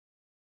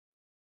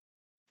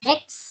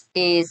X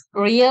is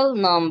real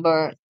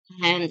number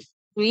and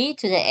 3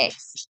 to the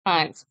x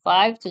times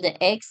 5 to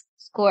the x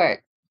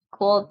squared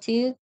equal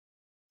to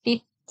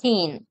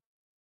 15.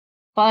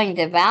 Find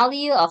the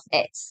value of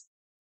x.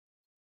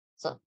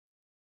 So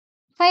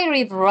if I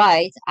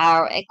rewrite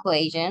our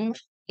equation,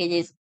 it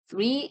is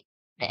 3 to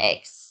the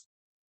x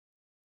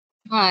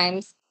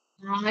times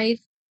 5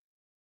 to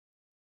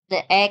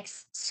the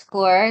x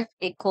squared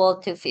equal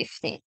to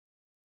 15.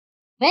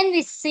 When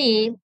we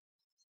see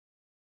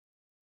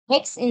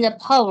x in the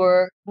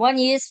power, one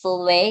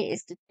useful way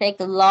is to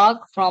take a log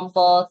from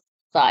both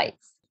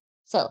sides.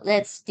 So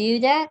let's do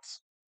that.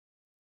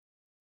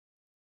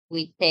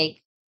 We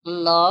take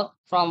log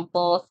from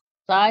both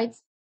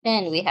sides.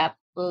 Then we have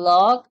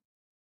log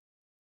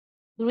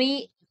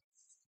 3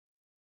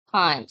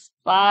 times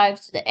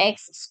 5 to the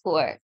x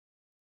squared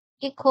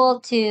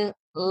equal to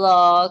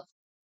log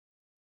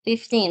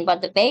 15,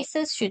 but the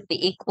bases should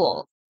be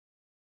equal.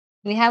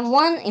 We have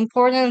one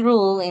important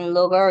rule in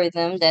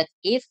logarithm that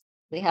if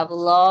we have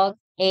log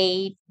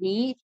a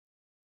b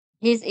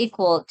is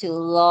equal to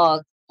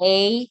log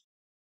a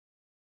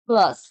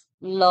plus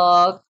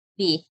log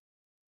b.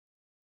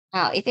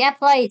 Now, if we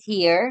apply it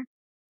here,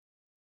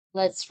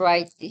 let's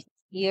write it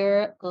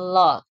here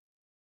log.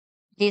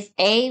 This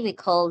a, we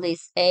call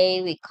this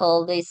a, we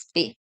call this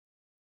b.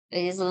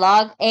 It is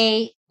log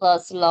a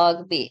plus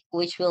log b,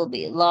 which will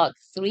be log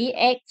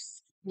 3x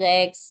to the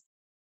x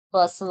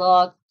plus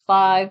log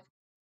 5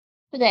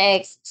 to the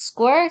x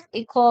squared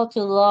equal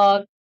to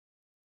log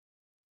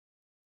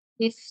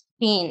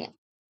 15.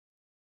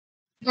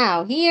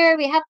 Now, here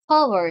we have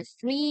powers,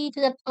 3 to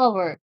the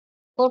power.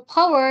 For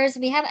powers,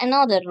 we have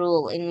another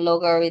rule in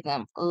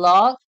logarithm.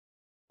 Log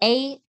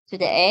a to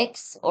the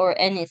x or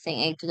anything,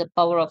 a to the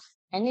power of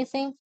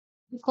anything,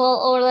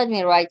 equal, or let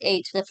me write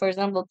a to the, for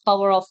example,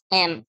 power of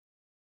m.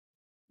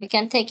 We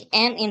can take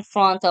m in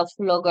front of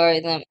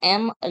logarithm,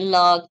 m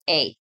log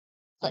a.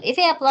 So if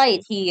we apply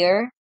it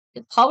here,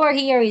 the power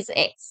here is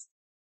x.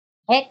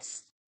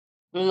 X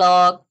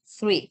log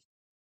 3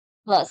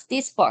 plus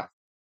this part.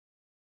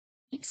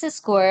 X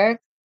squared,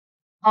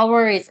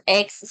 power is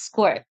x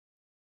squared.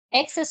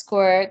 X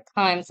squared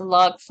times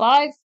log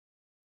 5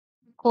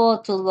 equal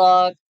to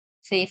log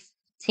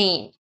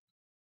 15.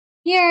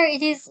 Here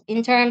it is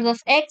in terms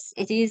of x,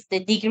 it is the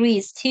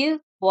degrees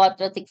 2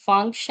 quadratic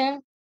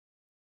function.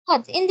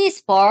 But in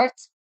this part,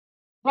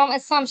 from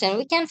assumption,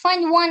 we can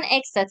find one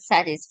x that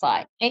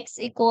satisfies. X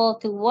equal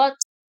to what?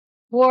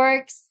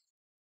 Works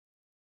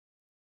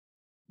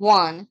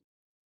 1.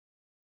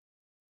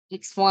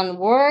 X1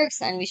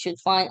 works, and we should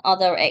find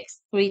other x.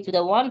 3 to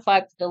the 1,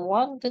 5 to the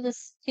 1 to the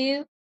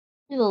 2.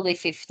 It will be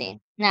 15.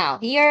 Now,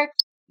 here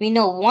we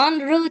know one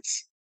root.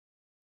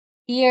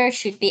 Here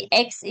should be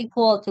x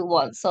equal to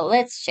 1. So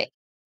let's check.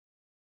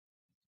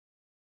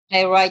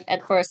 I write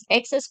at first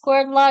x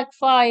squared log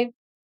 5.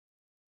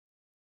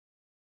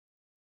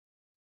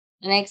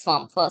 The next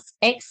one plus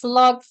x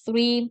log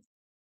 3.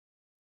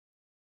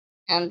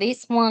 And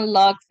this one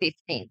log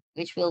 15,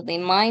 which will be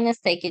minus,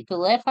 take it to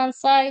left hand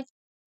side,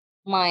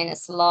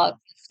 minus log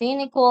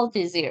 15 equal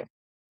to 0.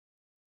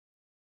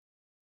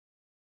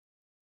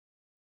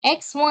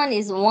 x1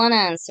 is one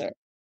answer.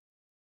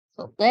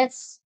 So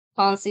let's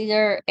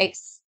consider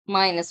x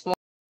minus 1.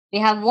 We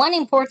have one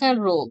important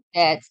rule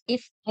that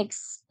if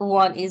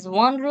x1 is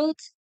one root,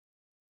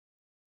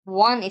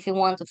 1 if you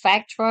want to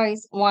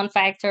factorize, one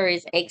factor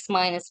is x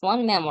minus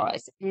 1,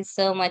 memorize. It is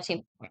so much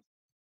important.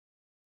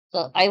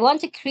 So I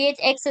want to create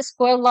x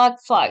squared log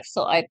 5.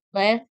 So I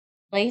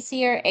place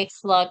here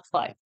x log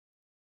 5.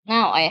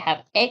 Now I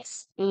have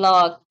x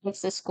log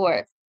x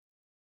squared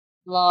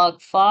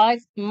log 5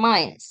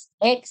 minus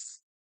x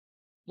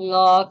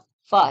log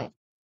 5.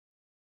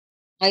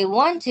 I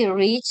want to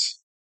reach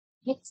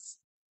x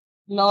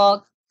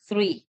log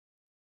 3.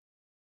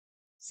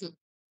 So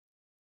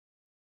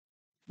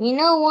we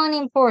know one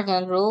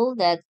important rule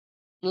that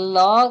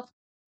log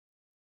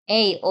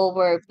a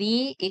over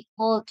b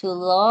equal to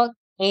log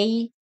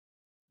a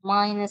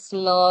minus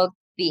log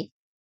b.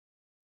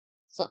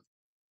 So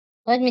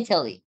let me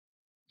tell you.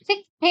 If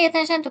we pay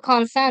attention to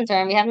constant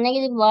term, we have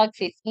negative log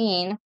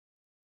 15.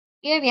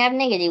 Here we have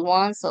negative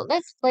 1. So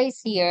let's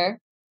place here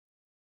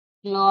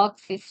log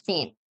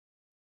 15.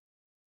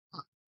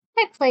 If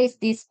I place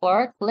this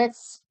part,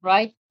 let's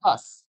write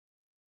plus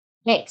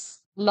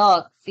x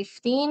log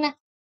 15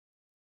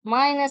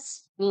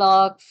 minus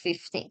log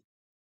 15.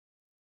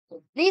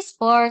 This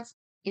part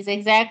is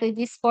exactly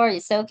this part.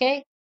 Is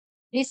okay?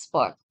 This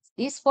part.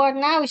 This part,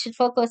 now we should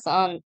focus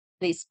on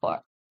this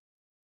part.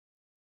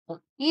 So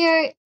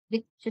here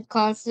we should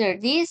consider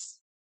this.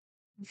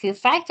 If you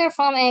factor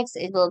from x,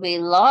 it will be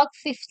log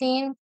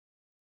 15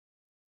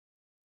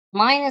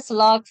 minus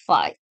log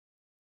 5.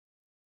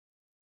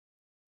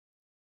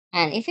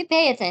 And if you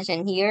pay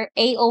attention here,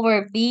 a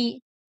over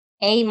b,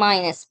 a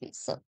minus b.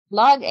 So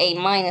log a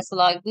minus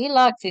log b,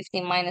 log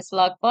 15 minus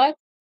log 5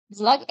 is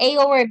log a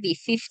over b,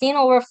 15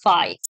 over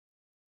 5,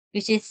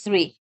 which is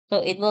 3. So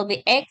it will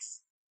be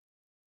x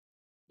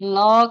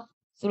log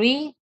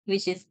 3,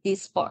 which is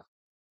this part.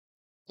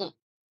 So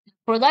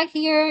Product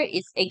here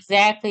is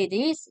exactly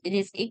this. It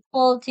is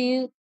equal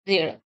to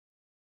 0.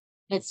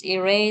 Let's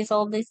erase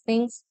all these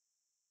things.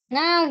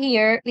 Now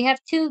here we have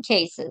two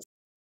cases.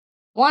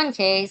 One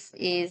case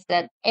is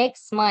that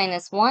x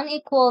minus 1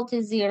 equal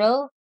to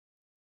 0,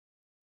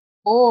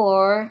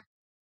 or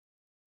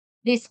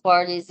this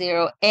part is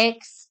 0,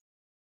 x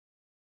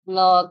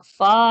log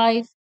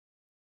 5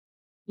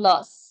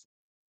 plus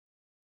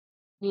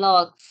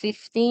log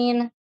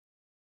 15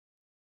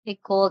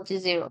 equal to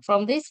 0.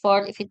 From this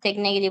part, if you take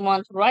negative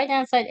 1 to right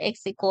hand side,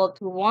 x equal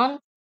to 1,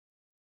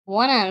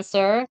 one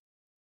answer.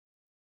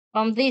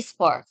 From this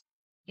part,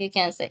 you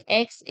can say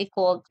x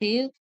equal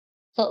to,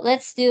 so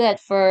let's do that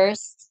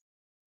first.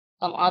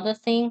 Some other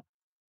thing.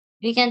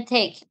 We can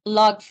take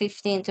log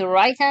 15 to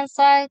right hand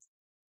side,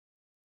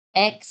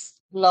 x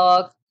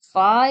log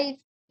 5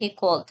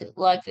 equal to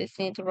log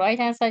 15 to right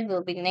hand side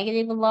will be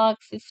negative log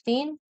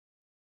 15.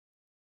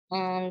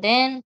 And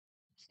then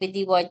if we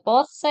divide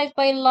both sides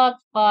by log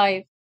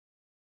 5,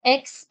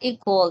 x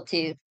equal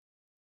to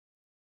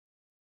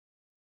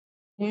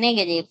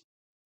negative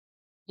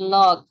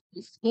log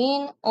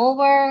 15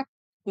 over,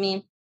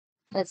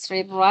 let's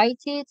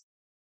rewrite it,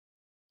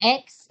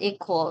 x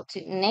equal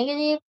to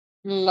negative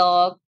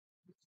log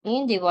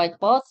 15, divide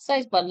both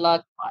sides by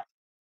log 5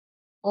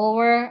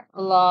 over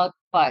log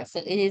 5. So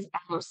it is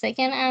our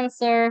second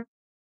answer.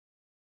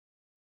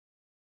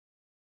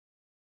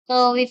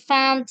 So we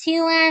found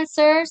two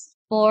answers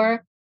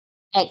for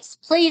x.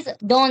 Please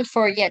don't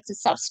forget to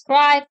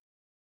subscribe,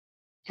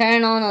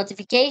 turn on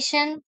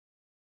notification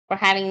for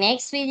having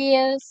next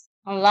videos,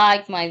 and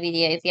like my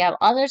video. If you have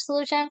other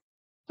solution,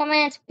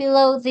 comment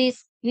below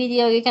this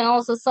video. You can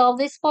also solve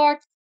this part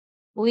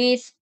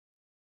with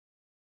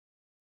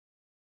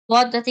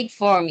quadratic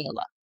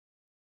formula.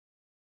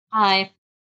 Bye.